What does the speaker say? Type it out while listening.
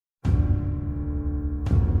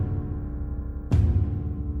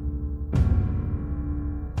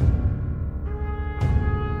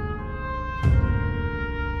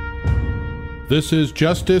This is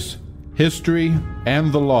Justice, History,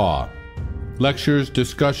 and the Law. Lectures,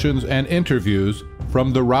 discussions, and interviews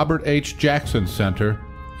from the Robert H. Jackson Center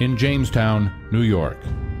in Jamestown, New York.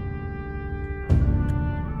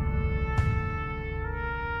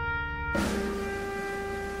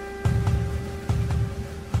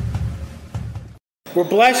 We're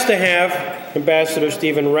blessed to have Ambassador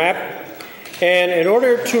Stephen Rapp, and in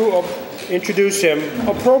order to introduce him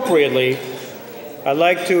appropriately, I'd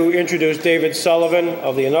like to introduce David Sullivan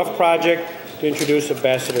of the Enough Project to introduce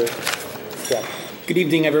Ambassador Rapp. Good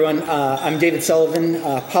evening, everyone. I'm David Sullivan,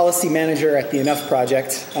 Policy Manager at the Enough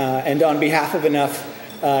Project, and on behalf of Enough,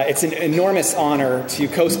 it's an enormous honor to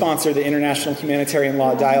co-sponsor the International Humanitarian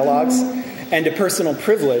Law Dialogs, and a personal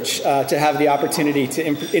privilege to have the opportunity to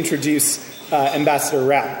introduce Ambassador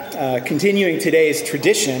Rapp, continuing today's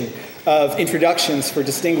tradition of introductions for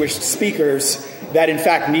distinguished speakers that in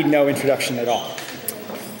fact need no introduction at all.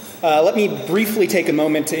 Let me briefly take a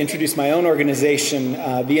moment to introduce my own organization,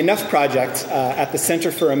 the Enough Project at the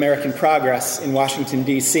Center for American Progress in Washington,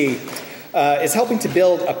 D.C., is helping to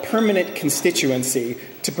build a permanent constituency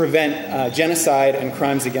to prevent genocide and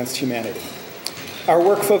crimes against humanity. Our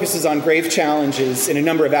work focuses on grave challenges in a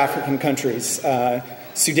number of African countries,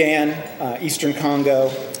 Sudan, Eastern Congo,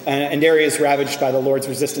 and areas ravaged by the Lord's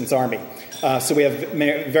Resistance Army. So we have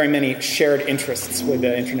very many shared interests with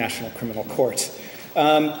the International Criminal Court.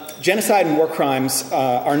 Genocide and war crimes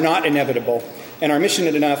are not inevitable, and our mission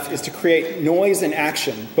at Enough is to create noise and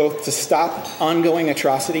action, both to stop ongoing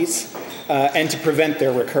atrocities and to prevent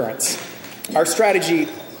their recurrence. Our strategy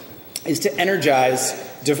is to energize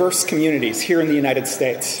diverse communities here in the United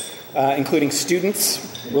States, including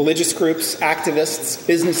students, religious groups, activists,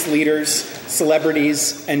 business leaders,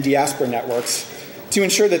 celebrities, and diaspora networks, to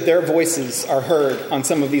ensure that their voices are heard on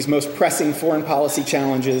some of these most pressing foreign policy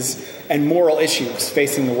challenges and moral issues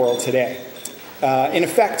facing the world today. In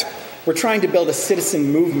effect, we're trying to build a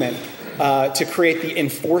citizen movement to create the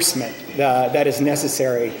enforcement that is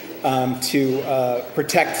necessary to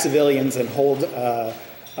protect civilians and hold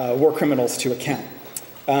war criminals to account.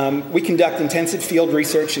 We conduct intensive field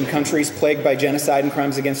research in countries plagued by genocide and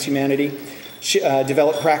crimes against humanity,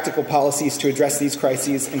 develop practical policies to address these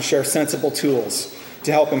crises, and share sensible tools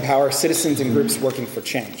to help empower citizens and groups working for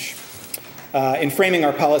change. In framing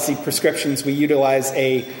our policy prescriptions, we utilize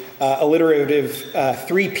a alliterative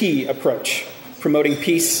 3P approach, promoting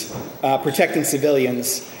peace, protecting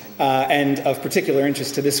civilians, and of particular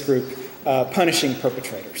interest to this group, punishing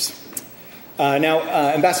perpetrators. Now,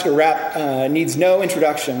 Ambassador Rapp needs no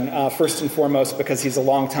introduction, first and foremost because he's a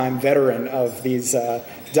longtime veteran of these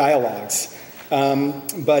dialogues.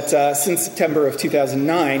 But since September of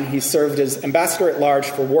 2009, he served as Ambassador at Large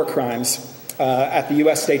for War Crimes at the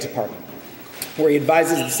U.S. State Department, where he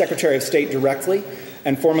advises the Secretary of State directly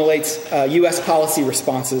and formulates U.S. policy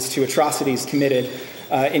responses to atrocities committed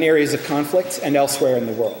in areas of conflict and elsewhere in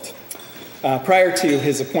the world. Prior to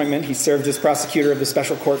his appointment, he served as prosecutor of the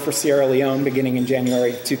Special Court for Sierra Leone beginning in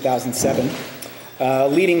January 2007,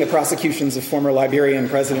 leading the prosecutions of former Liberian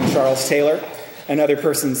President Charles Taylor and other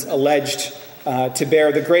persons alleged to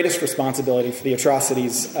bear the greatest responsibility for the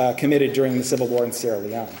atrocities committed during the civil war in Sierra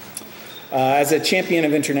Leone. As a champion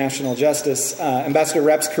of international justice, Ambassador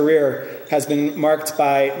Rapp's career has been marked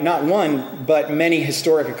by not one, but many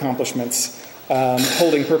historic accomplishments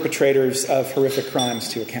holding perpetrators of horrific crimes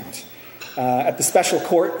to account. At the Special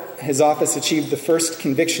Court, his office achieved the first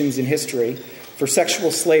convictions in history for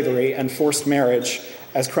sexual slavery and forced marriage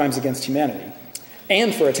as crimes against humanity,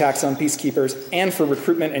 and for attacks on peacekeepers, and for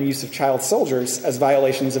recruitment and use of child soldiers as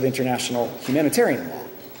violations of international humanitarian law.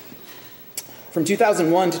 From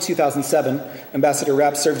 2001 to 2007, Ambassador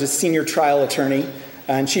Rapp served as senior trial attorney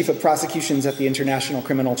and chief of prosecutions at the International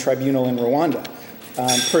Criminal Tribunal in Rwanda,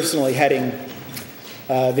 personally heading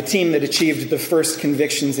the team that achieved the first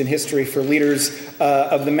convictions in history for leaders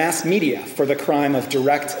of the mass media for the crime of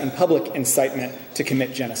direct and public incitement to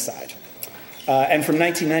commit genocide. And from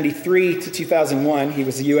 1993 to 2001, he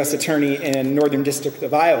was a U.S. attorney in Northern District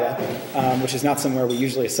of Iowa, which is not somewhere we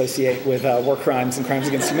usually associate with war crimes and crimes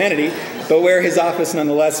against humanity, but where his office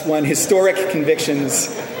nonetheless won historic convictions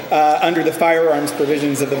under the firearms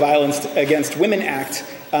provisions of the Violence Against Women Act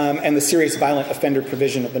and the Serious Violent Offender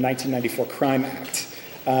provision of the 1994 Crime Act.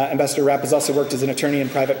 Ambassador Rapp has also worked as an attorney in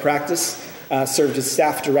private practice, served as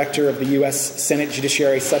staff director of the U.S. Senate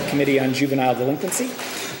Judiciary Subcommittee on Juvenile Delinquency,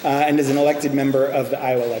 and is an elected member of the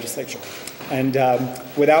Iowa legislature. And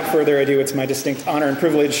without further ado, it's my distinct honor and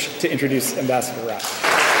privilege to introduce Ambassador Rapp.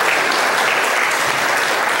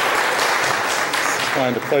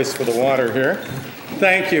 Find a place for the water here.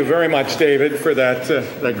 Thank you very much, David, for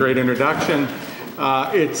that great introduction.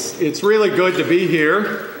 It's really good to be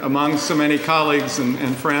here among so many colleagues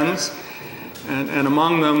and friends. And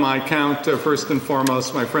among them, I count first and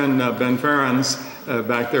foremost my friend Ben Ferens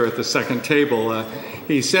back there at the second table.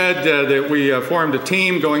 He said that we formed a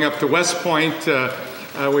team going up to West Point.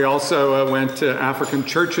 We also went to African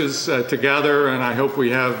churches together, and I hope we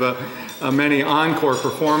have many encore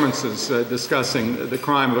performances discussing the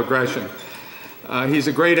crime of aggression. He's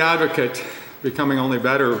a great advocate, becoming only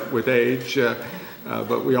better with age,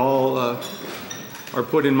 but we all are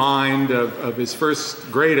put in mind of his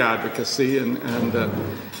first great advocacy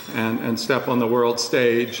and step on the world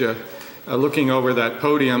stage, looking over that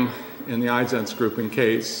podium in the Einsatzgruppen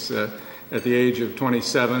case at the age of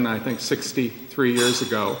 27, I think 63 years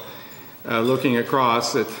ago, looking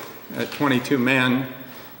across at 22 men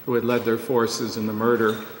who had led their forces in the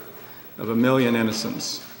murder of 1 million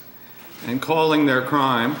innocents, and calling their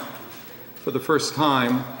crime for the first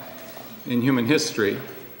time in human history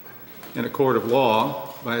in a court of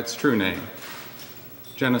law by its true name,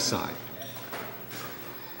 genocide.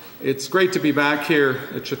 It's great to be back here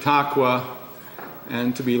at Chautauqua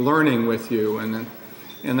and to be learning with you. And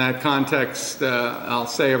in that context, I'll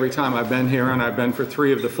say every time I've been here, and I've been for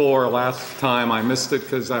 3 of the 4, last time I missed it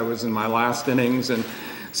because I was in my last innings in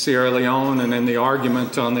Sierra Leone and in the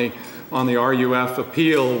argument on the RUF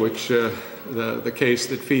appeal, which the case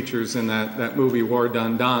that features in that movie War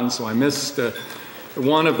Done Done, so I missed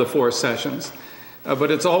one of the 4 sessions.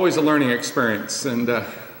 But it's always a learning experience, and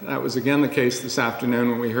that was again the case this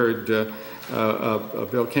afternoon when we heard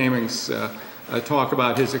Bill Kaming's talk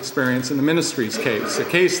about his experience in the Ministries case, a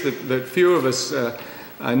case that few of us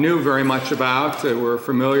knew very much about. We're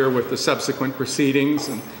familiar with the subsequent proceedings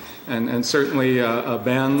and certainly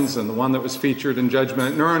Ben's and the one that was featured in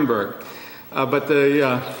judgment at Nuremberg.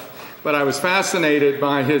 But I was fascinated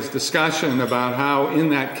by his discussion about how in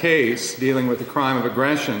that case, dealing with the crime of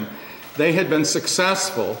aggression, they had been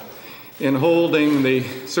successful in holding the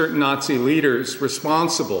certain Nazi leaders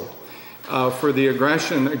responsible for the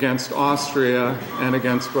aggression against Austria and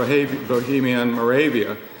against Bohemia and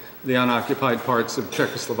Moravia, the unoccupied parts of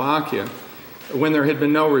Czechoslovakia, when there had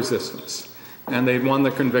been no resistance. And they'd won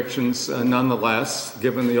the convictions nonetheless,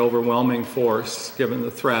 given the overwhelming force, given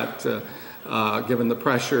the threat, given the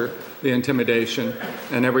pressure, the intimidation,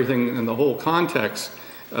 and everything in the whole context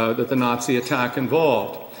that the Nazi attack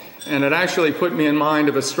involved. And it actually put me in mind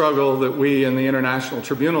of a struggle that we in the international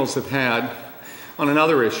tribunals have had on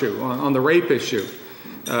another issue, on the rape issue,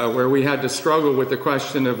 where we had to struggle with the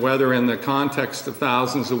question of whether in the context of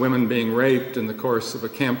thousands of women being raped in the course of a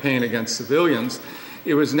campaign against civilians,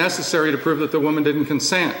 it was necessary to prove that the woman didn't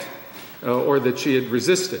consent or that she had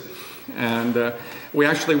resisted. And we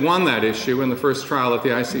actually won that issue in the first trial at the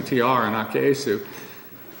ICTR in Akaesu.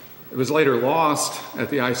 It was later lost at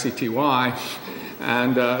the ICTY,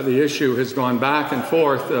 and the issue has gone back and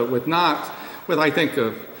forth with I think,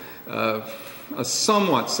 a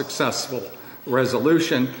somewhat successful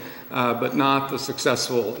resolution, but not as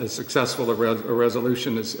successful a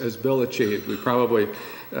resolution as Bill achieved. We probably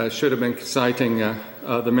should have been citing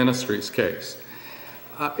the Ministries case.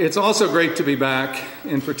 It's also great to be back,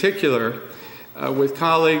 in particular, with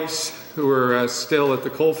colleagues who are still at the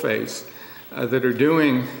coalface that are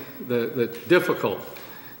doing the difficult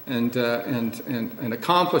and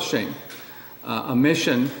accomplishing a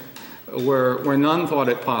mission where none thought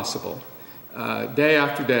it possible, day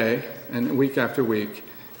after day and week after week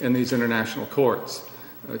in these international courts,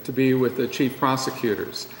 to be with the chief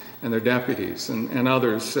prosecutors and their deputies and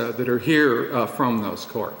others that are here from those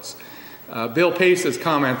courts. Bill Pace's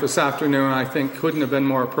comment this afternoon, I think, couldn't have been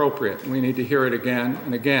more appropriate. We need to hear it again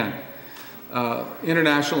and again.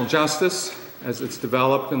 International justice, as it's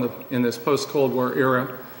developed in this post-Cold War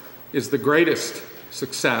era, is the greatest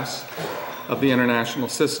success of the international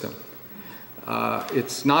system.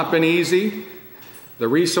 It's not been easy. The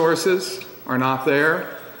resources are not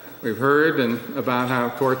there. We've heard about how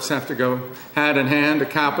courts have to go hand in hand to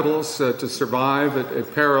capitals to survive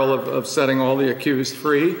at peril of setting all the accused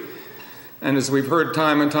free. And as we've heard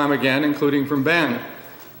time and time again, including from Ben,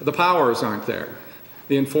 the powers aren't there.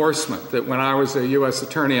 The enforcement, that when I was a U.S.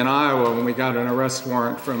 attorney in Iowa, when we got an arrest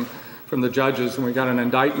warrant from the judges, when we got an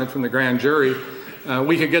indictment from the grand jury,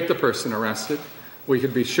 we could get the person arrested. We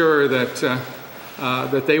could be sure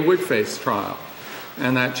that they would face trial.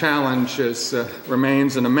 And that challenge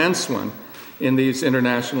remains an immense one in these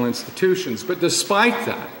international institutions. But despite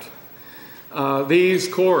that, these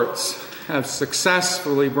courts have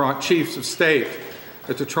successfully brought chiefs of state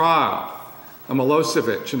to trial, a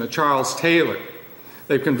Milosevic and a Charles Taylor.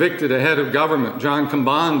 They've convicted a head of government, John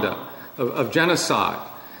Kambanda, of genocide.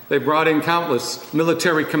 They brought in countless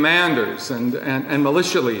military commanders and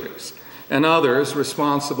militia leaders and others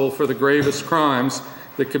responsible for the gravest crimes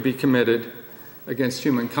that could be committed against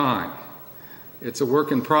humankind. It's a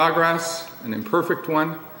work in progress, an imperfect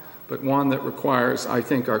one, but one that requires, I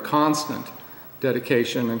think, our constant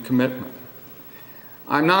dedication and commitment.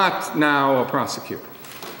 I'm not now a prosecutor.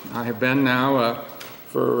 I have been now,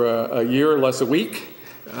 for a year, less a week,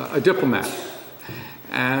 a diplomat.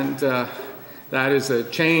 And that is a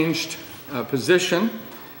changed position,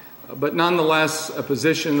 but nonetheless a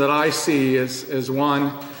position that I see as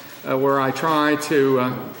one where I try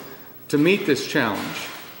to meet this challenge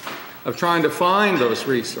of trying to find those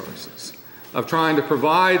resources, of trying to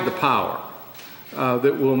provide the power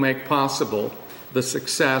that will make possible the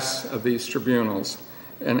success of these tribunals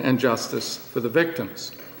and justice for the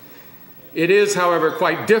victims. It is, however,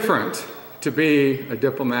 quite different to be a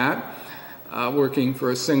diplomat working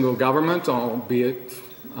for a single government, albeit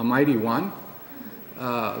a mighty one,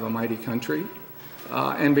 of a mighty country,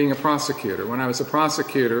 and being a prosecutor. When I was a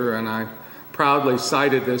prosecutor, and I proudly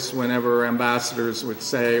cited this whenever ambassadors would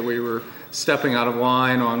say we were stepping out of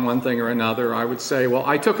line on one thing or another, I would say, well,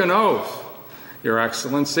 I took an oath, Your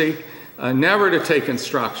Excellency, never to take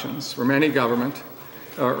instructions from any government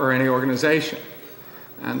or any organization.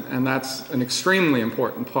 And that's an extremely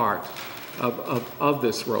important part of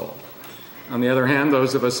this role. On the other hand,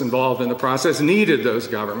 those of us involved in the process needed those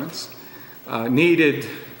governments, needed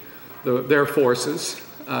their forces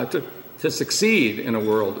to succeed in a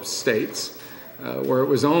world of states, where it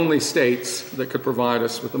was only states that could provide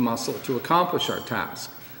us with the muscle to accomplish our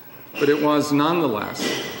task. But it was nonetheless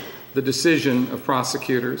the decision of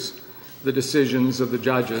prosecutors, the decisions of the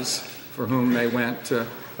judges for whom they went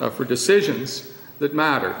for decisions that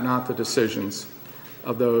mattered, not the decisions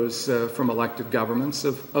of those from elected governments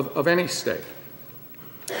of any state.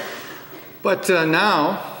 But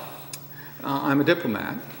now I'm a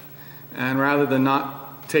diplomat, and rather than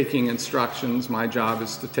not taking instructions, my job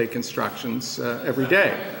is to take instructions every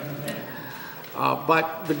day.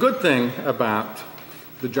 But the good thing about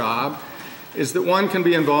the job is that one can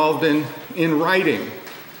be involved in writing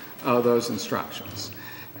those instructions.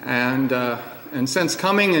 And since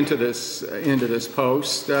coming into this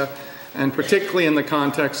post, and particularly in the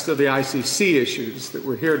context of the ICC issues that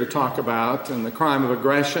we're here to talk about, and the crime of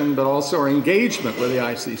aggression, but also our engagement with the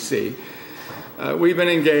ICC,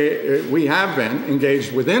 we have been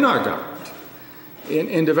engaged within our government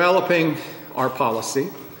in developing our policy,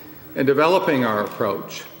 in developing our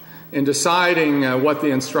approach, in deciding what the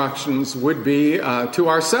instructions would be to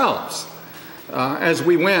ourselves as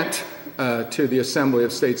we went to the Assembly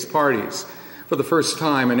of States Parties for the first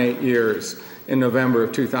time in 8 years in November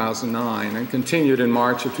of 2009, and continued in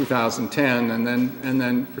March of 2010, and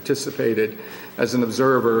then participated as an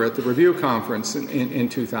observer at the review conference in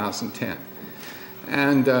 2010.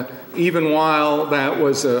 And even while that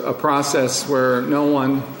was a process where no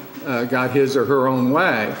one got his or her own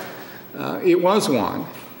way, it was one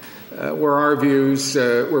where our views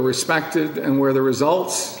were respected and where the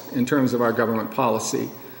results in terms of our government policy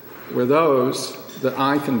were those that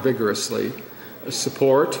I can vigorously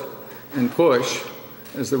support and push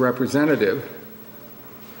as the representative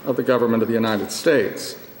of the government of the United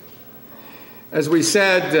States. As we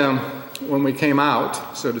said when we came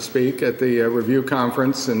out, so to speak, at the review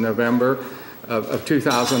conference in November of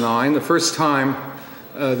 2009, the first time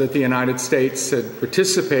that the United States had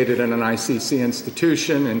participated in an ICC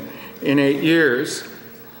institution in 8 years,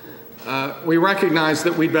 we recognized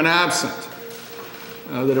that we'd been absent,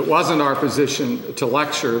 that it wasn't our position to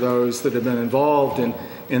lecture those that had been involved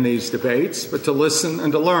in these debates, but to listen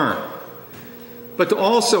and to learn, but to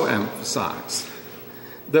also emphasize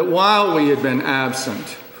that while we had been absent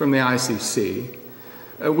from the ICC,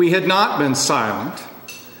 we had not been silent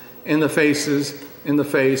in the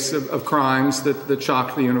face of crimes that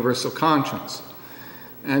shocked the universal conscience.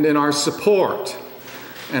 And in our support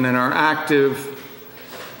and in our active,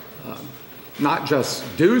 not just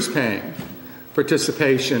dues-paying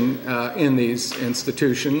participation in these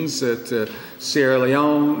institutions at Sierra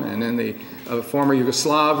Leone and in the former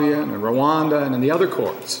Yugoslavia and in Rwanda and in the other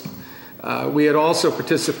courts. We had also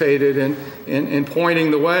participated in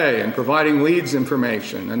pointing the way and providing leads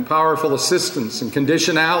information and powerful assistance and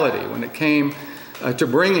conditionality when it came to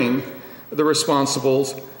bringing the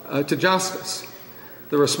responsibles to justice,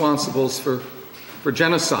 the responsibles for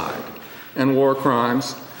genocide and war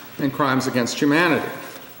crimes and crimes against humanity.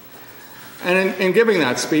 And in giving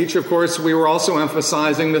that speech, of course, we were also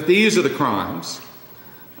emphasizing that these are the crimes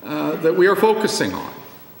that we are focusing on.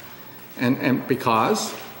 And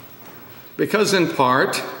because in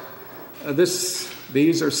part,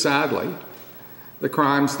 these are sadly the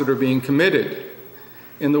crimes that are being committed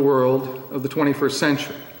in the world of the 21st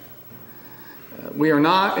century. We are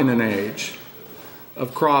not in an age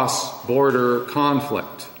of cross-border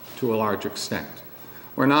conflict to a large extent.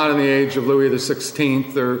 We're not in the age of Louis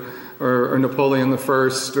XVI or Napoleon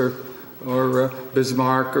I or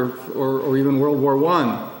Bismarck or even World War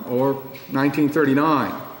I or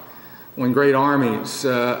 1939, when great armies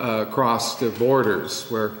crossed borders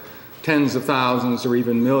where tens of thousands or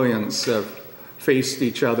even millions faced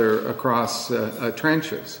each other across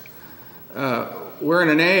trenches. We're in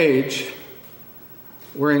an age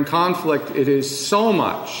where in conflict it is so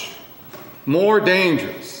much more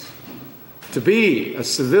dangerous to be a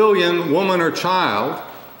civilian woman or child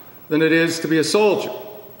than it is to be a soldier.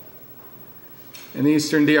 In the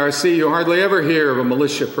eastern DRC, you hardly ever hear of a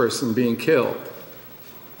militia person being killed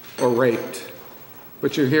or raped,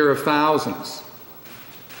 but you hear of thousands,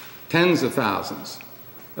 tens of thousands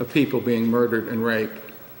of people being murdered and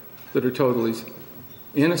raped that are totally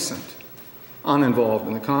innocent, uninvolved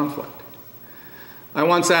in the conflict. I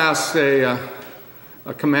once asked a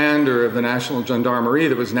commander of the National Gendarmerie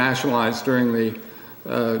that was nationalized during the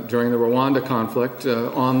Rwanda conflict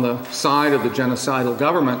on the side of the genocidal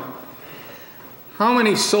government, how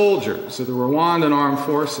many soldiers of the Rwandan armed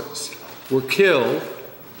forces were killed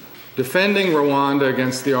defending Rwanda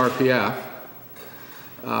against the RPF.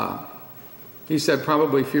 He said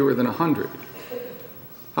probably fewer than 100.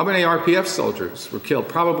 How many RPF soldiers were killed?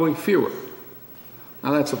 Probably fewer.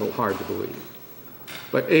 Now that's a little hard to believe.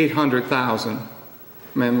 But 800,000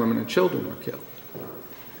 men, women, and children were killed.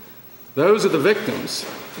 Those are the victims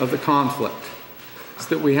of the conflict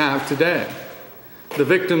that we have today. The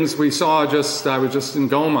victims we saw I was just in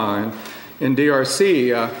Goma in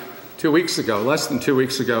DRC 2 weeks ago, less than 2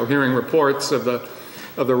 weeks ago, hearing reports of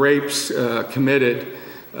the rapes committed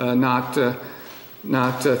not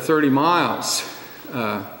 30 miles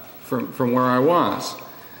from where I was,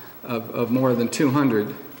 of more than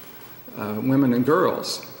 200 women and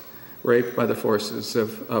girls raped by the forces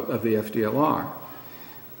of the FDLR.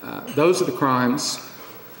 Those are the crimes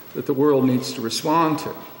that the world needs to respond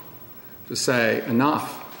to say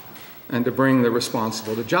enough and to bring the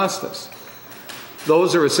responsible to justice.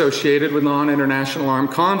 Those are associated with non-international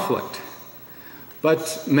armed conflict.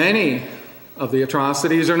 But many of the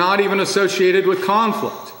atrocities are not even associated with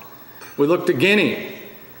conflict. We look to Guinea,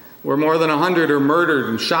 where more than 100 are murdered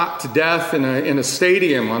and shot to death in a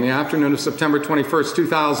stadium on the afternoon of September 21st,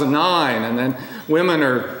 2009, and then women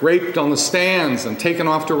are raped on the stands and taken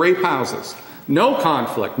off to rape houses. No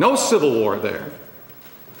conflict, no civil war there,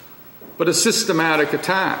 but a systematic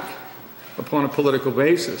attack upon a political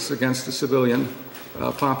basis against the civilian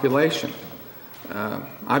population.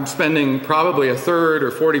 I'm spending probably a third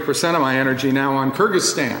or 40% of my energy now on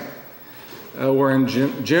Kyrgyzstan, where in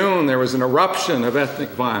June there was an eruption of ethnic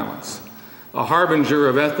violence, a harbinger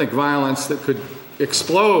of ethnic violence that could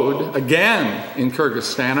explode again in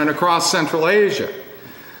Kyrgyzstan and across Central Asia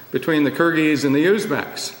between the Kyrgyz and the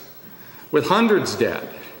Uzbeks, with hundreds dead,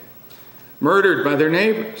 murdered by their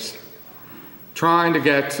neighbors, trying to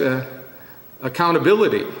get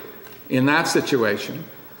accountability in that situation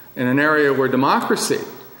in an area where democracy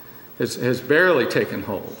has barely taken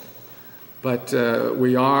hold. But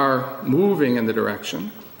we are moving in the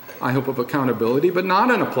direction, I hope, of accountability, but not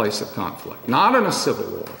in a place of conflict, not in a civil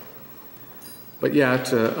war, but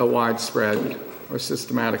yet a widespread or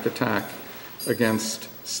systematic attack against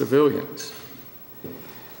civilians.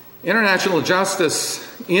 International justice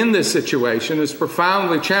in this situation is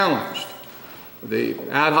profoundly challenged. The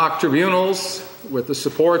ad hoc tribunals, with the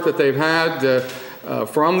support that they've had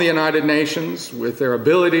from the United Nations, with their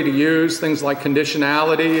ability to use things like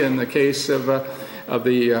conditionality in the case of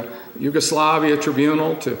the Yugoslavia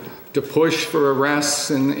Tribunal to push for arrests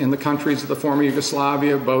in the countries of the former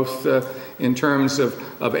Yugoslavia, both in terms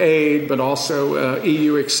of aid but also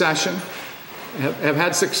EU accession, have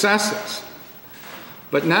had successes.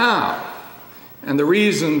 But now, and the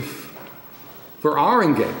reason for our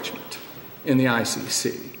engagement in the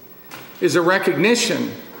ICC is a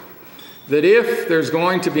recognition that if there's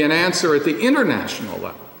going to be an answer at the international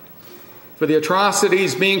level for the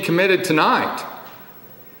atrocities being committed tonight,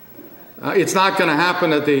 it's not going to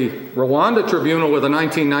happen at the Rwanda Tribunal with a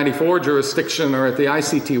 1994 jurisdiction or at the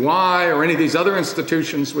ICTY or any of these other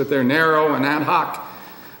institutions with their narrow and ad hoc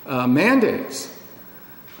mandates.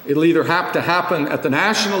 It'll either have to happen at the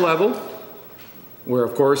national level, where,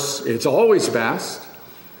 of course, it's always best,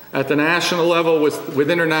 at the national level with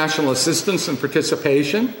international assistance and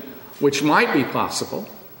participation, which might be possible.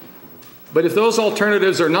 But if those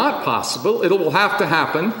alternatives are not possible, it will have to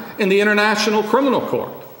happen in the International Criminal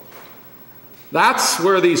Court. That's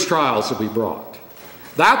where these trials will be brought.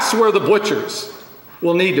 That's where the butchers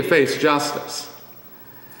will need to face justice.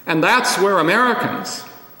 And that's where Americans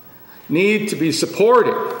need to be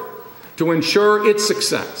supported to ensure its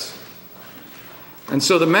success. And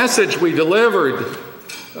so the message we delivered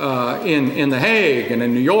in The Hague and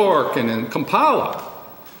in New York and in Kampala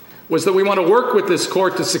was that we want to work with this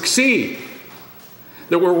court to succeed.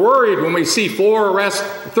 That we're worried when we see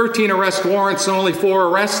 13 arrest warrants and only 4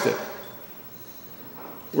 arrested.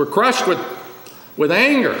 We're crushed with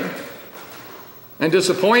anger and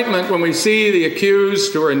disappointment when we see the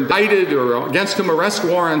accused or indicted or against whom arrest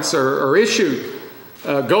warrants are issued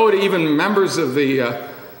go to even members of the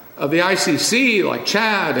ICC like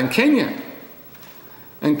Chad and Kenya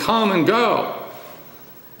and come and go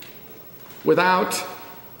without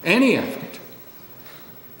any effort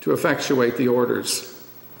to effectuate the orders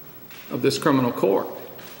of this criminal court.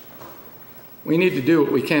 We need to do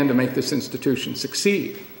what we can to make this institution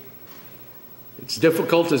succeed. It's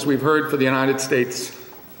difficult, as we've heard, for the United States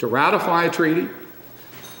to ratify a treaty.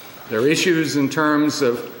 There are issues in terms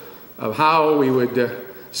of how we would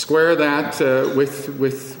square that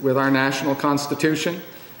with our national constitution,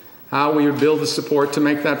 how we would build the support to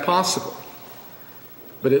make that possible.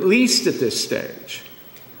 But at least at this stage,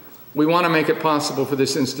 we want to make it possible for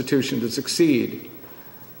this institution to succeed,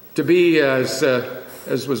 to be, as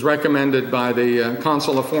was recommended by the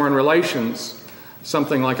Council of Foreign Relations,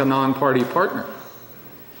 something like a non-party partner,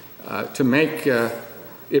 to make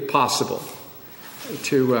it possible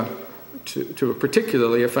to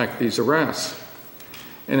particularly affect these arrests.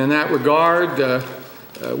 And in that regard,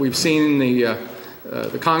 we've seen the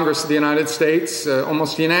Congress of the United States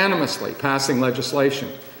almost unanimously passing legislation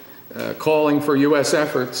calling for U.S.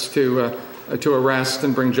 efforts to arrest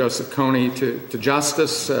and bring Joseph Kony to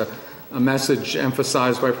justice, a message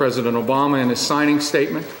emphasized by President Obama in his signing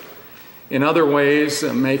statement. In other ways,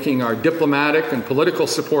 making our diplomatic and political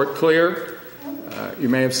support clear. You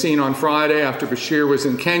may have seen on Friday, after Bashir was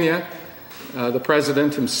in Kenya, the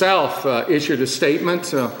President himself issued a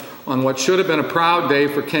statement on what should have been a proud day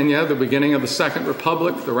for Kenya, the beginning of the Second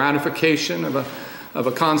Republic, the ratification of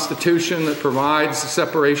a constitution that provides the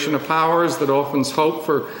separation of powers that offers hope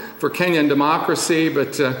for Kenyan democracy,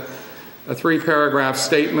 but a 3-paragraph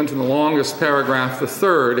statement, and the longest paragraph, the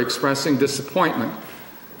third, expressing disappointment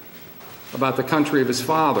about the country of his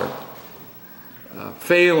father,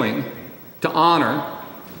 failing to honor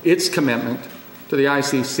its commitment to the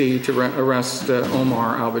ICC to arrest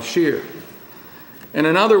Omar al-Bashir. And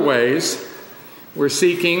in other ways, we're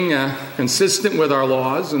seeking, consistent with our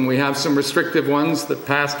laws, and we have some restrictive ones that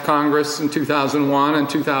passed Congress in 2001 and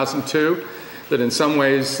 2002 that in some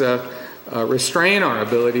ways restrain our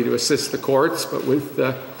ability to assist the courts, but with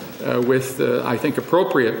I think,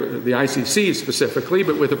 appropriate, the ICC specifically,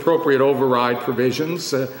 but with appropriate override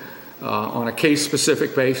provisions on a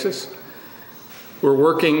case-specific basis. We're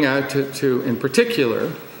working to, in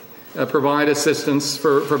particular, provide assistance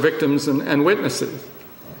for victims and witnesses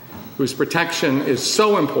whose protection is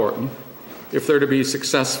so important if they're to be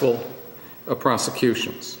successful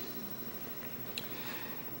prosecutions.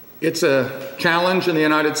 It's a challenge in the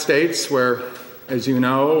United States where, as you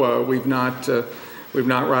know, we've not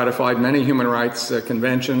ratified many human rights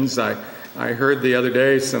conventions. I heard the other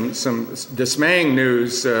day some dismaying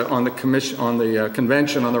news on the Convention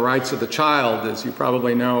on the Rights of the Child. As you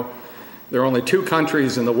probably know, there are only 2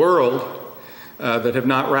 countries in the world that have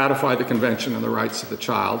not ratified the Convention on the Rights of the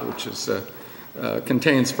Child, which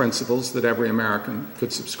contains principles that every American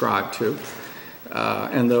could subscribe to,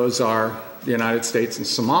 and those are the United States and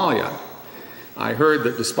Somalia. I heard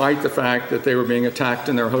that despite the fact that they were being attacked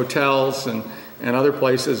in their hotels and other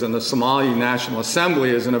places, and the Somali National Assembly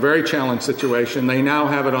is in a very challenged situation, they now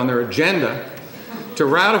have it on their agenda to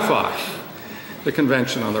ratify the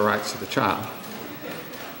Convention on the Rights of the Child.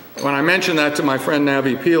 When I mentioned that to my friend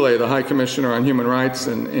Navi Pillay, the High Commissioner on Human Rights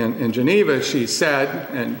in Geneva, she said,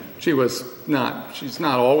 and she's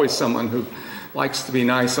not always someone who likes to be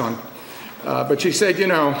nice on, but she said, you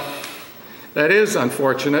know, that is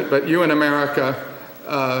unfortunate, but you in America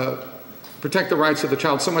protect the rights of the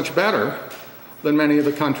child so much better than many of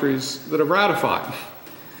the countries that have ratified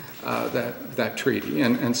that treaty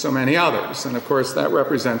and so many others. And of course, that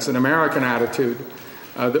represents an American attitude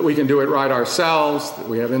that we can do it right ourselves, that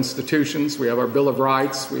we have institutions, we have our Bill of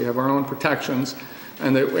Rights, we have our own protections,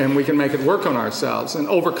 and we can make it work on ourselves. And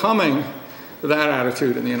overcoming that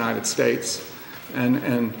attitude in the United States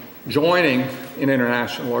and joining in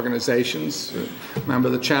international organizations. Remember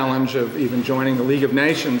the challenge of even joining the League of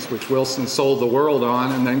Nations, which Wilson sold the world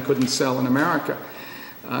on and then couldn't sell in America,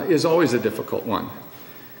 is always a difficult one.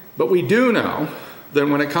 But we do know that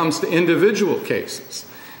when it comes to individual cases,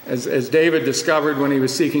 as David discovered when he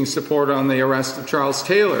was seeking support on the arrest of Charles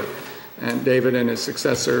Taylor. And David and his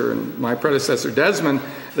successor and my predecessor Desmond,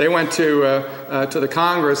 they went to the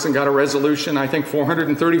Congress and got a resolution, I think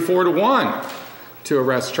 434-1, to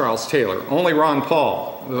arrest Charles Taylor. Only Ron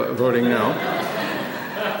Paul voting no.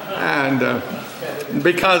 And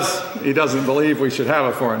because he doesn't believe we should have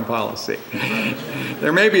a foreign policy.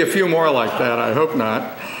 There may be a few more like that, I hope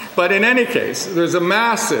not. But in any case, there's a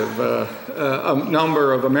massive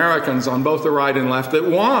number of Americans on both the right and left that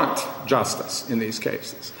want justice in these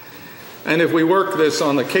cases. And if we work this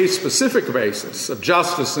on the case-specific basis of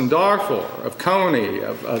justice in Darfur, of Coney,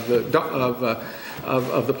 of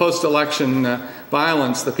the post-election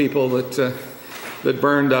violence, the people that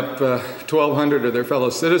burned up 1,200 of their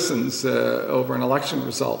fellow citizens over an election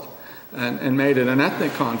result and made it an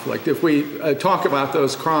ethnic conflict, if we talk about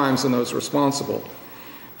those crimes and those responsible,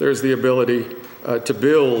 there's the ability to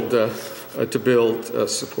build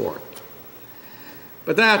support.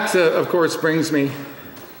 But that, of course, brings me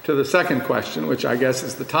to the second question, which I guess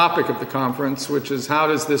is the topic of the conference, which is how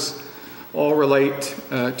does this all relate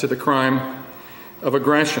to the crime of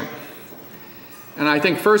aggression? And I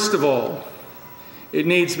think, first of all, it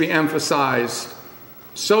needs to be emphasized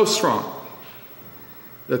so strong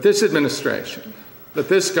that this administration, that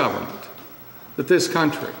this government, that this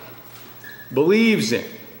country believes in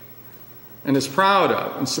and is proud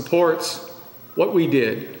of and supports what we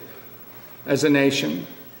did as a nation,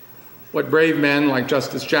 what brave men like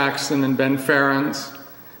Justice Jackson and Ben Ferens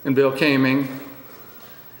and Bill Kaming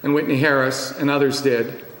and Whitney Harris and others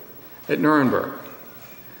did at Nuremberg,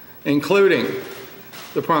 including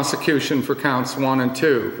the prosecution for counts 1 and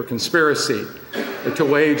 2 for conspiracy to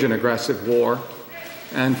wage an aggressive war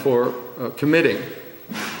and for committing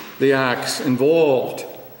the acts involved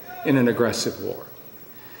in an aggressive war.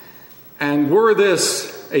 And were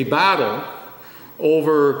this a battle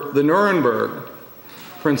over the Nuremberg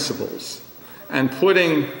principles and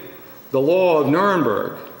putting the law of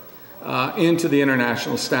Nuremberg into the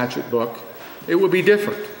international statute book, it would be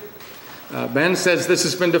different. Ben says this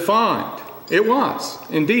has been defined. It was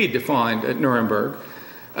indeed defined at Nuremberg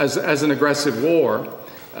as an aggressive war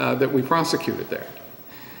that we prosecuted there.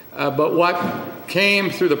 But what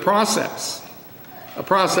came through the process, a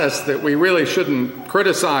process that we really shouldn't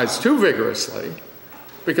criticize too vigorously,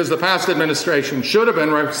 because the past administration should have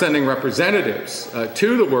been sending representatives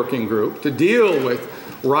to the working group to deal with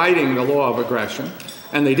writing the law of aggression,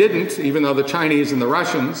 and they didn't, even though the Chinese and the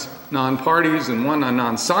Russians, non-parties and one a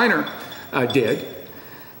non-signer, did.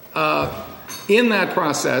 In that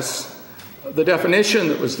process, the definition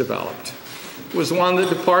that was developed was one that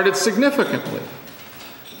departed significantly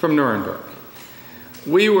from Nuremberg.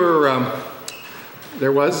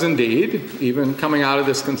 There was indeed, even coming out of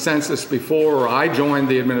this consensus before I joined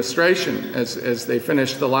the administration, as they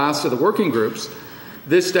finished the last of the working groups,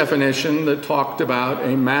 this definition that talked about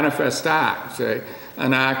a manifest act,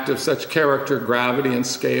 an act of such character, gravity, and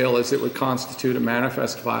scale as it would constitute a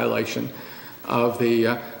manifest violation of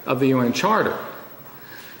the UN Charter.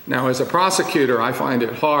 Now, as a prosecutor, I find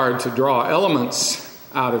it hard to draw elements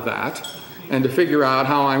out of that and to figure out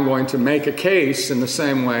how I'm going to make a case in the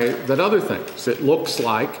same way that other things. It looks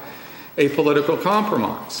like a political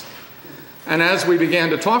compromise. And as we began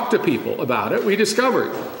to talk to people about it, we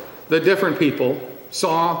discovered that different people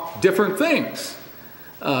saw different things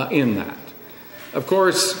in that. Of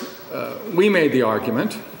course, we made the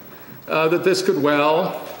argument that this could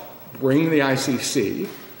well bring the ICC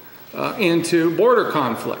into border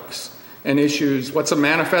conflicts and issues. What's a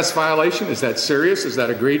manifest violation? Is that serious? Is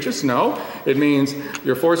that egregious? No. It means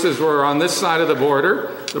your forces were on this side of the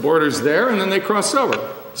border's there, and then they crossed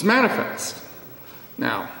over. It's manifest.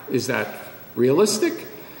 Now, is that realistic?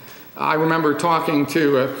 I remember talking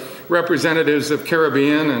to representatives of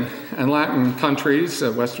Caribbean and Latin countries,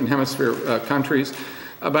 Western Hemisphere countries,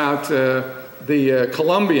 about the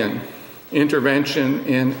Colombian intervention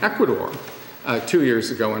in Ecuador 2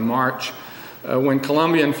 years ago in March, when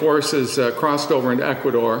Colombian forces crossed over into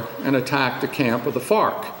Ecuador and attacked a camp of the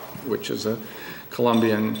FARC, which is a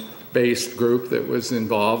Colombian-based group that was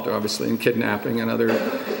involved, obviously, in kidnapping and other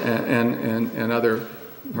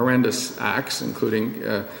horrendous acts, including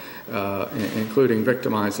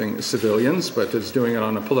victimizing civilians, but is doing it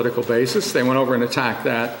on a political basis. They went over and attacked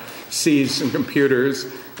that, seized some computers,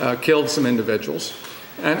 killed some individuals,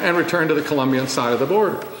 and returned to the Colombian side of the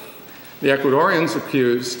border. The Ecuadorians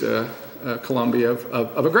accused Colombia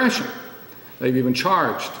of aggression. They've even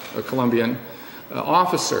charged a Colombian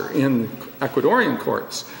officer in Ecuadorian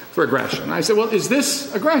courts for aggression. I said, well, is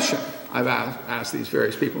this aggression? I've asked these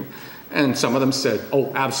various people. And some of them said,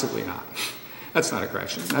 oh, absolutely not. That's not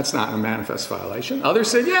aggression. That's not a manifest violation. Others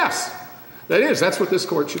said, yes, that is. That's what this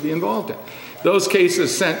court should be involved in. Those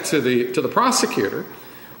cases sent to the prosecutor.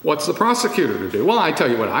 What's the prosecutor to do? Well, I tell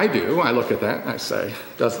you what I do. I look at that and I say,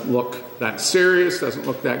 doesn't look that serious, doesn't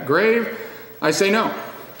look that grave. I say, no,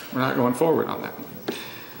 we're not going forward on that.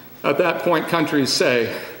 At that point, countries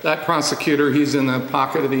say, that prosecutor, he's in the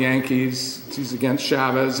pocket of the Yankees, he's against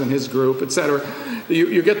Chavez and his group, etc.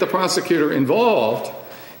 You get the prosecutor involved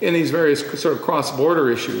in these various sort of cross-border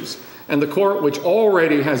issues, and the court, which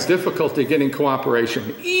already has difficulty getting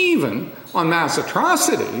cooperation, even on mass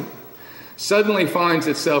atrocity, suddenly finds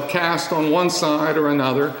itself cast on one side or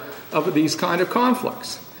another of these kind of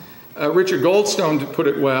conflicts. Richard Goldstone put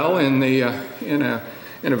it well in a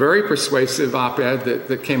very persuasive op-ed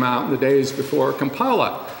that came out in the days before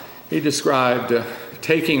Kampala. He described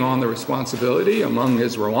taking on the responsibility, among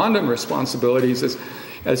his Rwandan responsibilities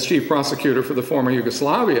as chief prosecutor for the former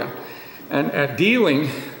Yugoslavia, and dealing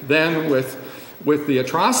then with the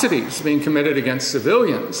atrocities being committed against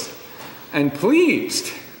civilians, and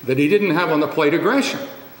pleased that he didn't have on the plate aggression.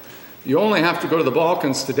 You only have to go to the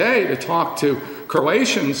Balkans today to talk to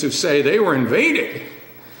Croatians who say they were invaded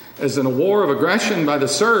as in a war of aggression by the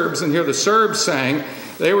Serbs, and hear the Serbs saying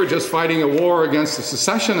they were just fighting a war against a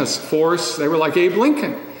secessionist force. They were like Abe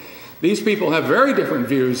Lincoln. These people have very different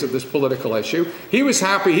views of this political issue. He was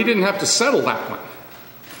happy he didn't have to settle that one.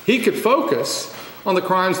 He could focus on the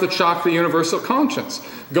crimes that shock the universal conscience,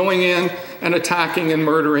 going in and attacking and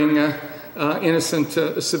murdering innocent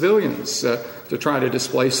civilians to try to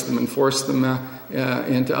displace them and force them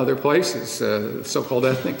into other places, so-called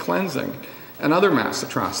ethnic cleansing, and other mass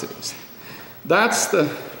atrocities. That's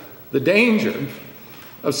the danger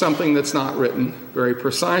of something that's not written very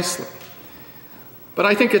precisely. But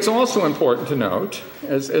I think it's also important to note,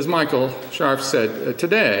 as Michael Scharf said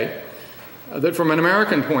today, that from an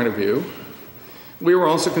American point of view, we were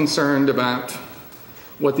also concerned about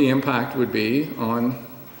what the impact would be on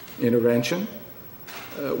intervention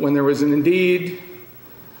when there was indeed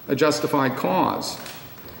a justified cause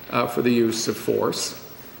for the use of force,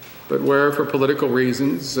 but where, for political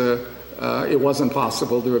reasons, it wasn't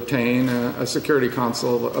possible to obtain a Security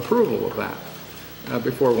Council approval of that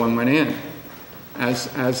before one went in,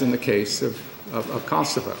 as in the case of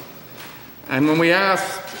Kosovo. And when we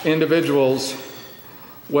asked individuals,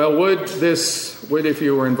 well, would if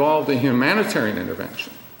you were involved in humanitarian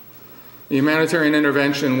intervention, the humanitarian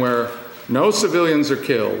intervention where no civilians are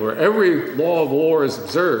killed, where every law of war is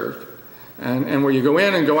observed, and where you go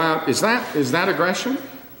in and go out, is that aggression?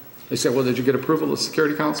 They said, well, did you get approval of the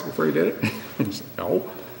Security Council before you did it? I said, no,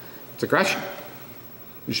 it's aggression.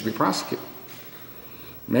 You should be prosecuted.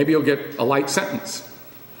 Maybe you'll get a light sentence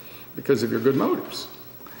because of your good motives.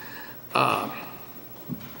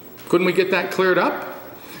 Couldn't we get that cleared up?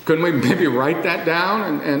 Couldn't we maybe write that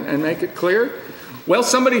down and make it clear? Well,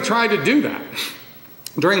 somebody tried to do that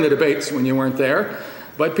during the debates when you weren't there,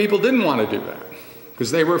 but people didn't want to do that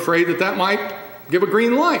because they were afraid that might give a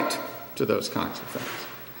green light to those kinds of things.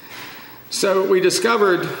 So we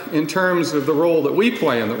discovered, in terms of the role that we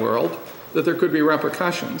play in the world, that there could be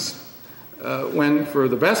repercussions when, for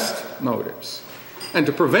the best motives, and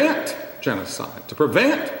to prevent genocide, to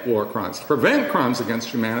prevent war crimes, to prevent crimes against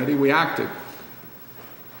humanity, we acted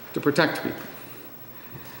to protect people.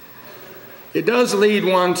 It does lead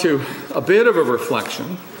one to a bit of a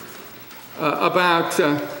reflection about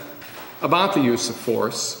the use of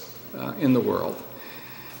force in the world.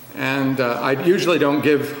 And I usually don't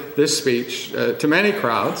give this speech to many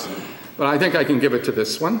crowds, but I think I can give it to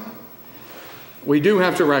this one. We do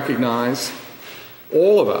have to recognize,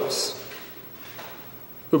 all of us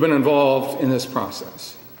who've been involved in this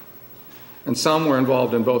process, and some were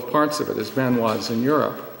involved in both parts of it, as Ben was in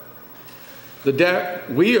Europe, the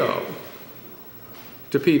debt we owe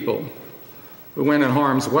to people who went in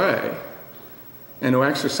harm's way and who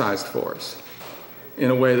exercised force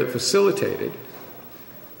in a way that facilitated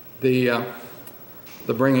the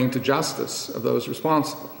bringing to justice of those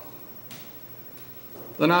responsible.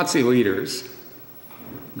 The Nazi leaders,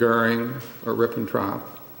 Goering or Ribbentrop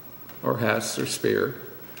or Hess or Speer,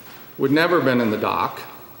 would never have been in the dock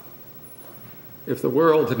if the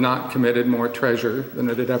world had not committed more treasure than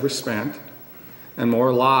it had ever spent and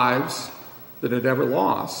more lives than it ever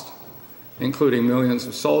lost, including millions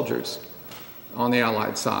of soldiers on the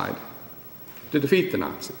Allied side, to defeat the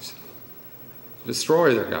Nazis, to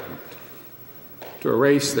destroy their government, to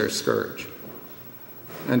erase their scourge,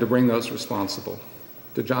 and to bring those responsible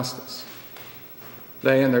to justice.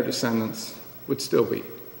 They and their descendants would still be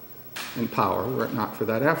in power were it not for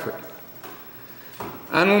that effort.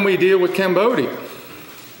 And when we deal with Cambodia,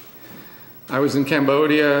 I was in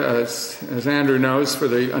Cambodia, as Andrew knows, for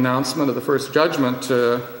the announcement of the first judgment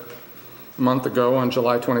a month ago on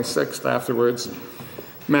July 26th. Afterwards,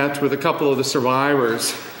 met with a couple of the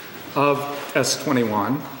survivors of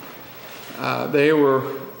S-21. They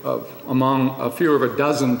were among a few of a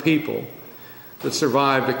dozen people that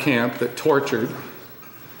survived a camp that tortured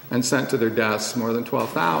and sent to their deaths more than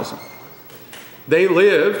 12,000. They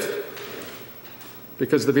lived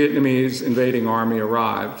because the Vietnamese invading army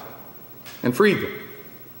arrived and freed them.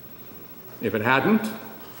 If it hadn't,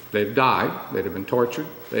 they'd have died, they'd have been tortured,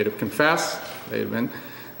 they'd have confessed, they'd have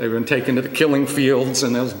been taken to the killing fields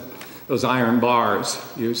and those iron bars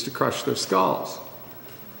used to crush their skulls.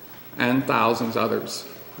 And thousands others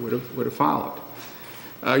would have followed.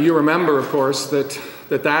 You remember, of course,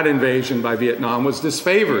 that invasion by Vietnam was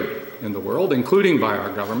disfavored in the world, including by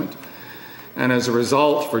our government. And as a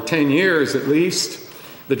result, for 10 years at least,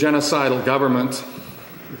 the genocidal government,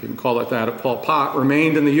 if you can call it that, of Pol Pot,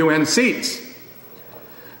 remained in the UN seats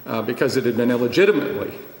because it had been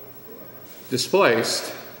illegitimately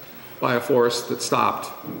displaced by a force that stopped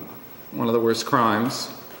one of the worst crimes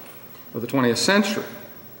of the 20th century.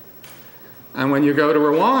 And when you go to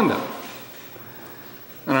Rwanda,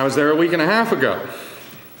 and I was there a week and a half ago,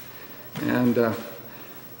 and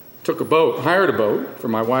hired a boat for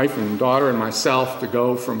my wife and daughter and myself to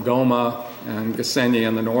go from Goma and Gisenyi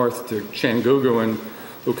in the north to Cyangugu and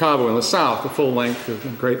Bukavu in the south, the full length of the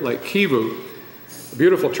Great Lake Kivu. A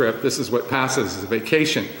beautiful trip. This is what passes as a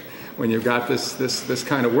vacation when you've got this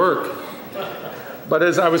kind of work. But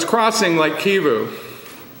as I was crossing Lake Kivu,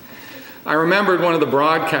 I remembered one of the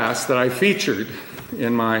broadcasts that I featured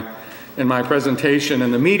in my presentation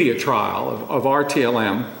in the media trial of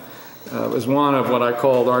RTLM. It was one of what I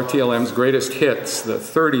called RTLM's greatest hits, the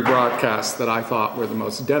 30 broadcasts that I thought were the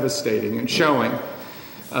most devastating in showing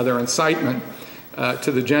their incitement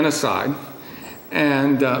to the genocide.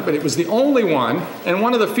 But it was the only one, and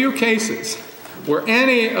one of the few cases, where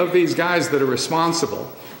any of these guys that are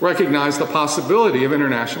responsible recognize the possibility of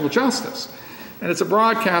international justice. And it's a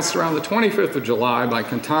broadcast around the 25th of July by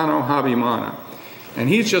Quintano Habimana. And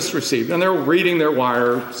he's just received, and they're reading their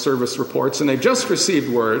wire service reports, and they've just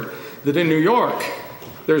received word that in New York,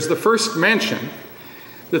 there's the first mention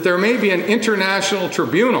that there may be an international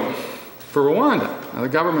tribunal for Rwanda. Now, the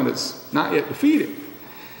government is not yet defeated.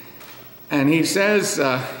 And he says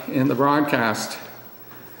in the broadcast,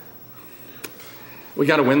 we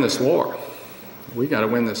got to win this war. We got to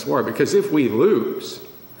win this war, because if we lose,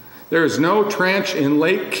 there is no trench in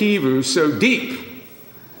Lake Kivu so deep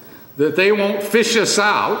that they won't fish us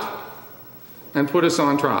out and put us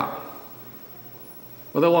on trial.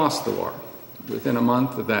 Well, they lost the war. Within a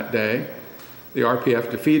month of that day, the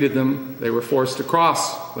RPF defeated them. They were forced to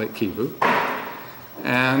cross Lake Kivu.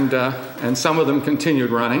 And some of them continued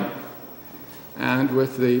running, and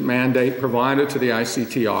with the mandate provided to the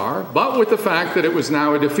ICTR, but with the fact that it was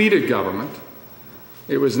now a defeated government.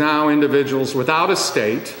 It was now individuals without a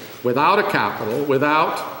state, without a capital,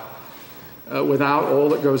 without all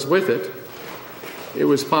that goes with it. It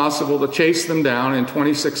was possible to chase them down in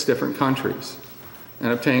 26 different countries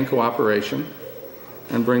and obtain cooperation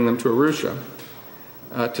and bring them to Arusha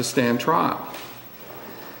to stand trial.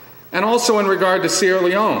 And also in regard to Sierra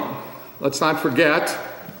Leone, let's not forget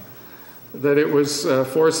that it was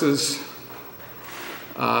forces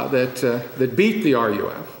that beat the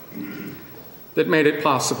RUF that made it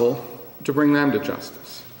possible to bring them to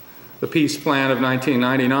justice. The peace plan of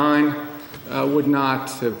 1999 would not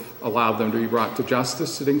have allowed them to be brought to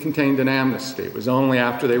justice. It contained an amnesty. It was only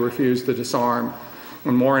after they refused to disarm,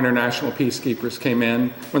 when more international peacekeepers came in,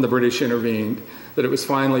 when the British intervened, that it was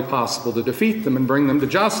finally possible to defeat them and bring them to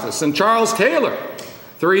justice. And Charles Taylor,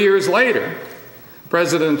 3 years later,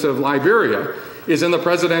 president of Liberia, is in the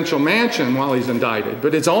presidential mansion while he's indicted.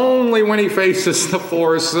 But it's only when he faces the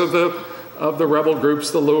force of the rebel groups,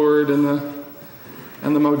 the Lourdes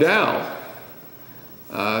and the Model,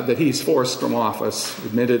 that he's forced from office,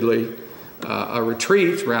 admittedly a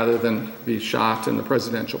retreat rather than be shot in the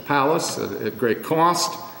presidential palace at great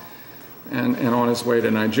cost, and on his way to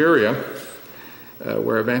Nigeria,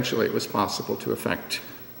 where eventually it was possible to effect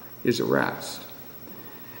his arrest.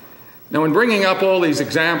 Now, in bringing up all these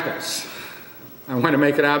examples, I want to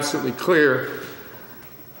make it absolutely clear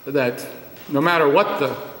that no matter what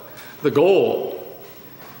the goal,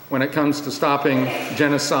 when it comes to stopping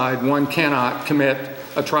genocide, one cannot commit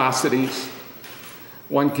atrocities.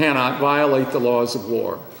 One cannot violate the laws of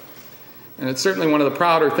war. And it's certainly one of the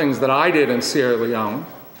prouder things that I did in Sierra Leone,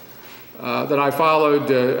 that I followed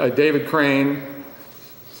David Crane's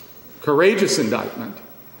courageous indictment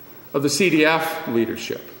of the CDF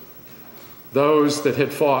leadership, those that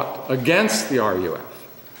had fought against the RUF,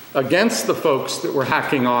 against the folks that were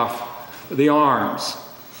hacking off the arms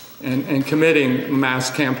and committing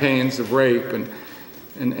mass campaigns of rape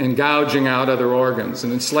and gouging out other organs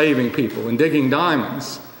and enslaving people and digging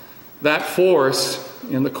diamonds. That force,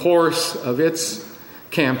 in the course of its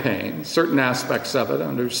campaign, certain aspects of it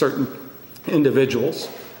under certain individuals,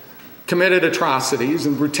 committed atrocities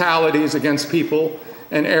and brutalities against people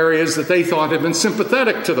and areas that they thought had been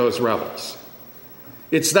sympathetic to those rebels.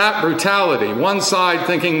 It's that brutality, one side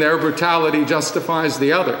thinking their brutality justifies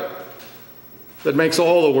the other, that makes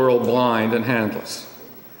all the world blind and handless.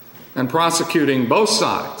 And prosecuting both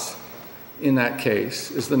sides in that case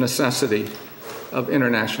is the necessity of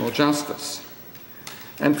international justice.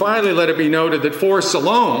 And finally, let it be noted that force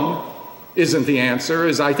alone isn't the answer,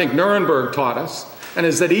 as I think Nuremberg taught us, and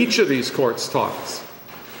as that each of these courts taught us.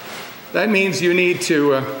 That means you need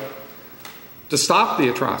to stop the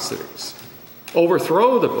atrocities,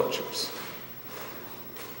 overthrow the butchers,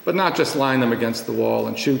 but not just line them against the wall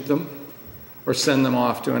and shoot them, or send them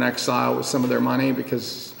off to an exile with some of their money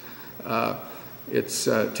because it's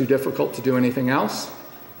too difficult to do anything else.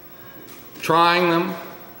 Trying them,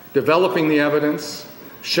 developing the evidence,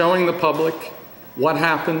 showing the public what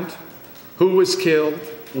happened, who was killed,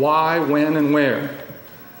 why, when, and where,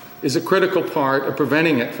 is a critical part of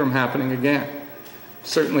preventing it from happening again.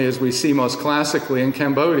 Certainly as we see most classically in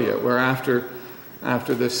Cambodia, where after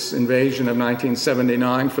this invasion of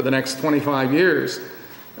 1979, for the next 25 years,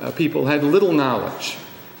 people had little knowledge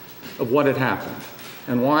of what had happened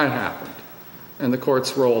and why it happened. And the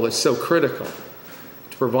court's role is so critical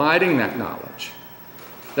to providing that knowledge,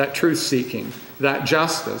 that truth-seeking, that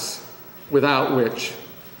justice, without which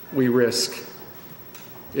we risk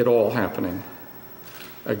it all happening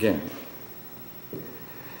again.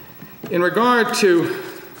 In regard to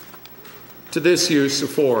this use of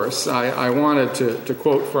force, I wanted to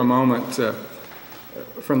quote for a moment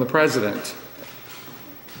from the President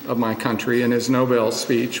of my country in his Nobel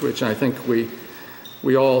speech, which I think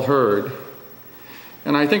we all heard.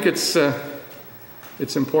 And I think it's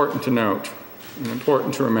important to note and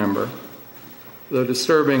important to remember, though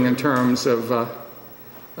disturbing in terms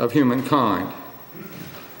of humankind.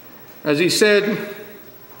 As he said,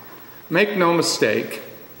 make no mistake,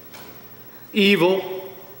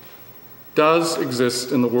 evil does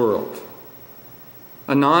exist in the world.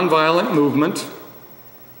 A nonviolent movement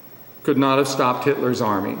could not have stopped Hitler's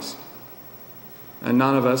armies. And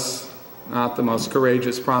none of us, not the most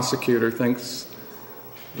courageous prosecutor, thinks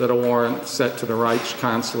that a warrant set to the Reich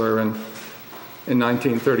Chancellor in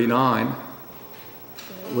 1939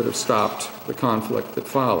 would have stopped the conflict that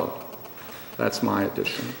followed. That's my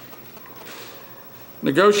addition.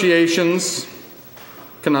 Negotiations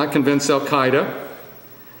cannot convince Al-Qaeda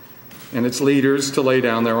and its leaders to lay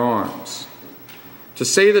down their arms. To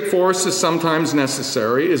say that force is sometimes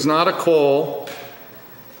necessary is not a call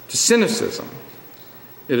to cynicism.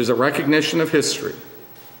 It is a recognition of history,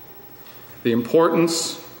 the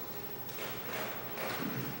importance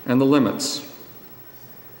and the limits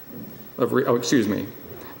of,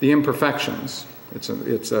 the imperfections.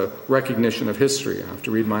 It's a recognition of history. I have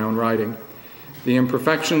to read my own writing. The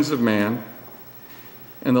imperfections of man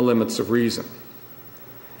and the limits of reason.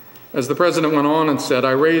 As the President went on and said,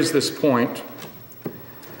 I raise this point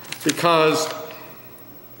because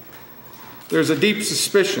there's a deep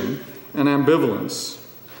suspicion and ambivalence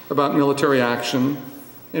about military action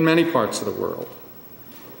in many parts of the world.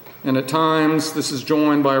 And at times, this is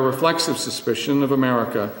joined by a reflexive suspicion of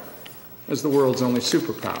America as the world's only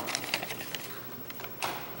superpower.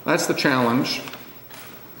 That's the challenge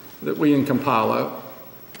that we in Kampala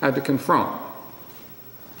had to confront.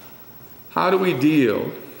 How do we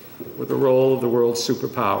deal with the role of the world's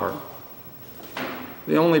superpower,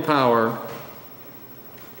 the only power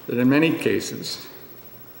that in many cases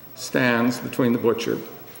stands between the butcher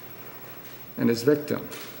and his victim,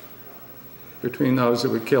 between those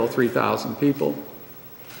who would kill 3,000 people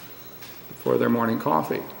for their morning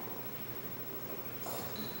coffee,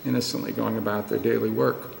 innocently going about their daily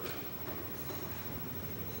work?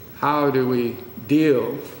 How do we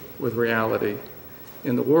deal with reality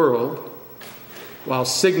in the world while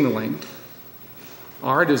signaling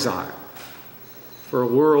our desire for a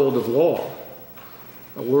world of law,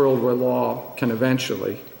 a world where law can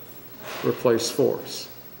eventually replace force?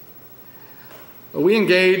 We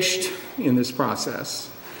engaged in this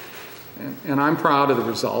process, and I'm proud of the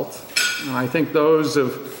result. And I think those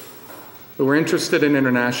who were interested in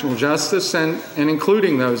international justice, and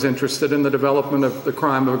including those interested in the development of the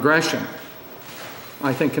crime of aggression,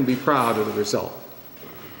 I think can be proud of the result.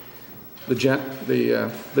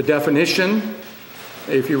 The definition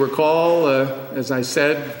If you recall, as I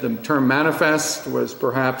said, the term manifest was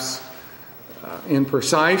perhaps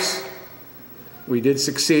imprecise. We did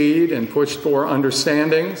succeed and pushed for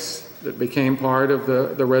understandings that became part of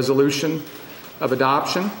the resolution of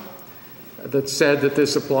adoption that said that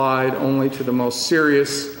this applied only to the most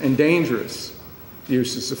serious and dangerous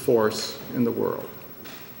uses of force in the world.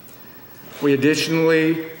 We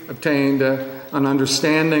additionally obtained an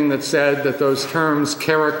understanding that said that those terms,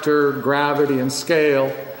 character, gravity, and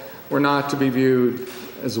scale, were not to be viewed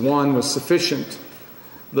as one was sufficient,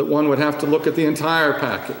 that one would have to look at the entire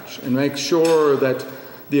package and make sure that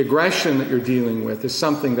the aggression that you're dealing with is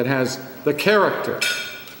something that has the character,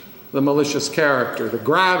 the malicious character, the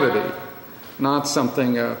gravity, not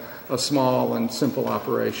something, a small and simple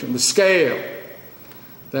operation, the scale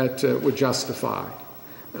that would justify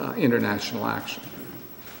international action.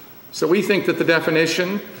 So we think that the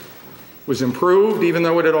definition was improved, even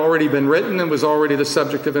though it had already been written and was already the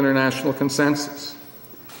subject of international consensus.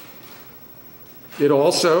 It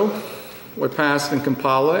also, what passed in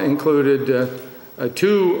Kampala, included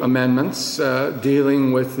 2 amendments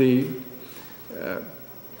dealing with the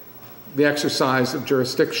exercise of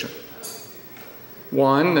jurisdiction.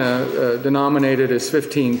 One, denominated as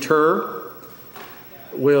 15 ter,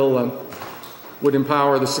 would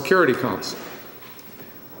empower the Security Council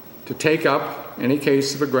to take up any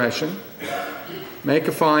case of aggression, make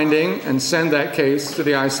a finding, and send that case to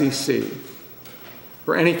the ICC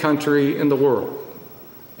for any country in the world,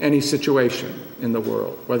 any situation in the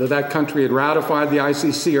world, whether that country had ratified the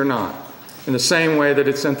ICC or not, in the same way that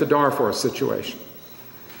it sent the Darfur situation.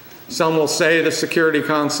 Some will say the Security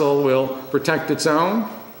Council will protect its own,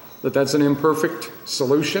 that that's an imperfect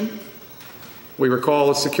solution. We recall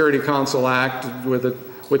the Security Council Act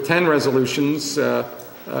with 10 resolutions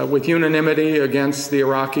with unanimity against the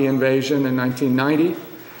Iraqi invasion in 1990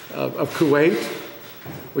 of Kuwait.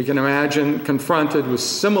 We can imagine, confronted with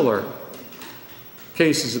similar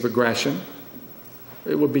cases of aggression,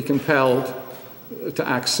 it would be compelled to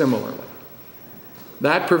act similarly.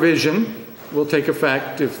 That provision will take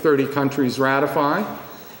effect if 30 countries ratify,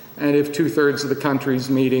 and if 2/3 of the countries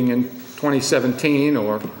meeting in 2017,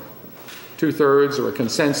 or 2/3 or a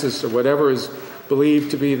consensus or whatever is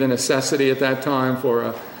believed to be the necessity at that time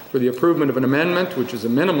for the approval of an amendment, which is a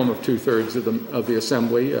minimum of 2/3 of the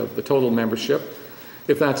assembly, of the total membership,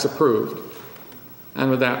 if that's approved.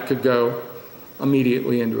 And that could go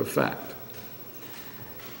immediately into effect.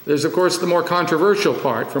 There's, of course, the more controversial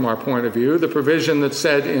part from our point of view, the provision that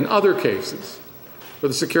said in other cases where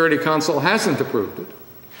the Security Council hasn't approved it,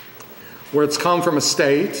 where it's come from a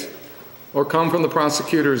state or come from the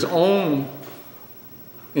prosecutor's own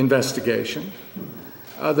investigation,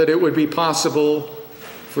 that it would be possible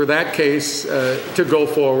for that case to go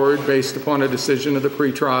forward based upon a decision of the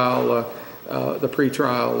pretrial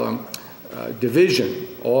division,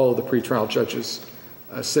 all of the pretrial judges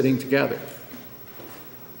sitting together.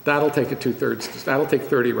 That'll take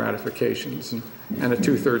 30 ratifications and a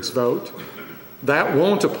 2/3 vote. That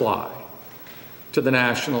won't apply to the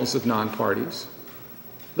nationals of non-parties.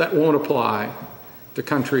 That won't apply to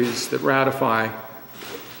countries that ratify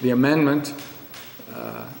the amendment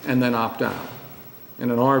and then opt out.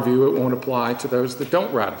 And in our view, it won't apply to those that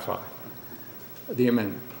don't ratify the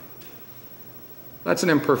amendment. That's an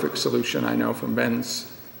imperfect solution, I know, from Ben's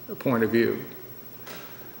point of view.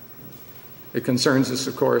 It concerns us,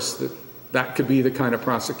 of course, that that could be the kind of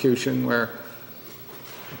prosecution where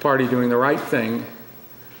a party doing the right thing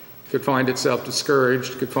could find itself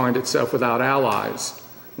discouraged, could find itself without allies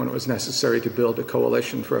when it was necessary to build a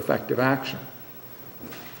coalition for effective action.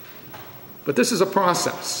 But this is a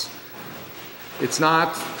process. It's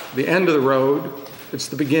not the end of the road, it's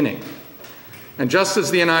the beginning. And just as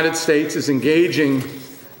the United States is engaging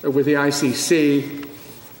with the ICC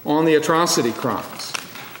on the atrocity crimes,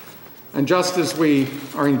 and just as we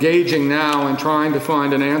are engaging now in trying to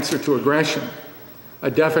find an answer to aggression, a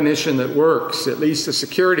definition that works, at least a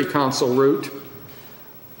Security Council route,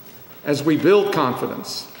 as we build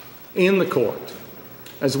confidence in the court,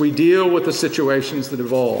 as we deal with the situations that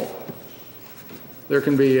evolve, there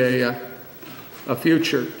can be a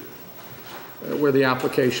future where the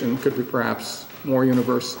application could be perhaps more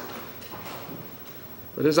universal.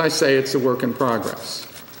 But as I say, it's a work in progress,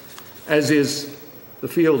 as is the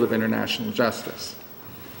field of international justice.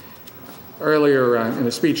 Earlier in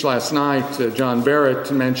a speech last night, John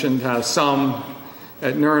Barrett mentioned how some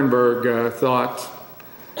at Nuremberg thought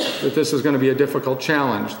that this was going to be a difficult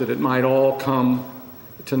challenge, that it might all come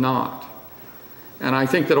to naught. And I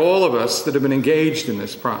think that all of us that have been engaged in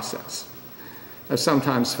this process have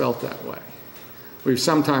sometimes felt that way. We've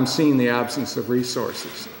sometimes seen the absence of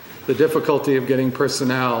resources. the difficulty of getting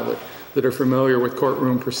personnel that are familiar with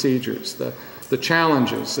courtroom procedures, the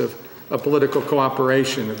challenges of political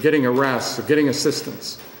cooperation, of getting arrests, of getting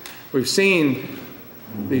assistance. We've seen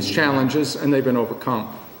these challenges and they've been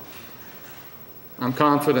overcome. I'm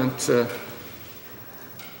confident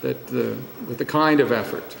that with the kind of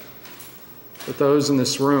effort that those in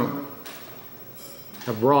this room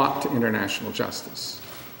have brought to international justice,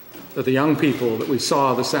 that the young people that we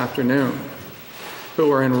saw this afternoon,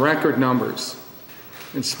 who are in record numbers,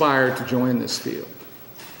 inspired to join this field,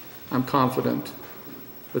 I'm confident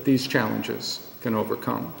that these challenges can be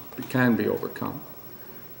overcome,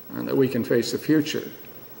 and that we can face a future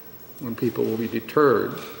when people will be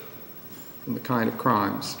deterred from the kind of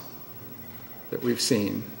crimes that we've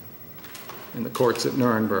seen in the courts at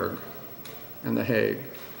Nuremberg and The Hague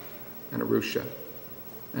and Arusha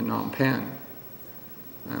and Phnom Penh,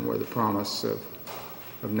 and where the promise of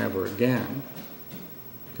never again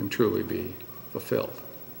can truly be fulfilled.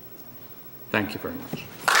 Thank you very much.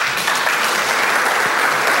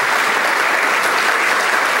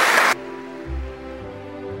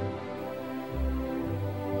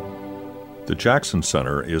 The Jackson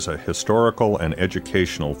Center is a historical and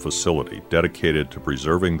educational facility dedicated to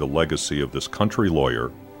preserving the legacy of this country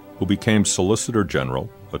lawyer who became Solicitor General,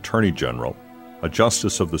 Attorney General, a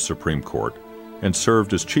Justice of the Supreme Court, and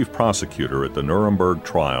served as Chief Prosecutor at the Nuremberg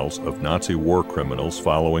trials of Nazi war criminals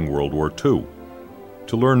following World War II.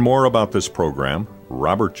 To learn more about this program,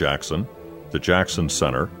 Robert Jackson, the Jackson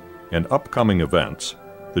Center, and upcoming events,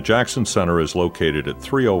 the Jackson Center is located at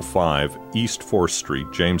 305 East 4th Street,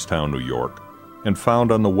 Jamestown, New York, and found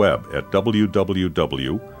on the web at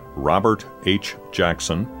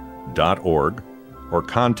www.roberthjackson.org or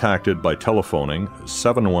contacted by telephoning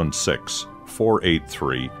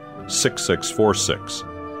 716-483-6646.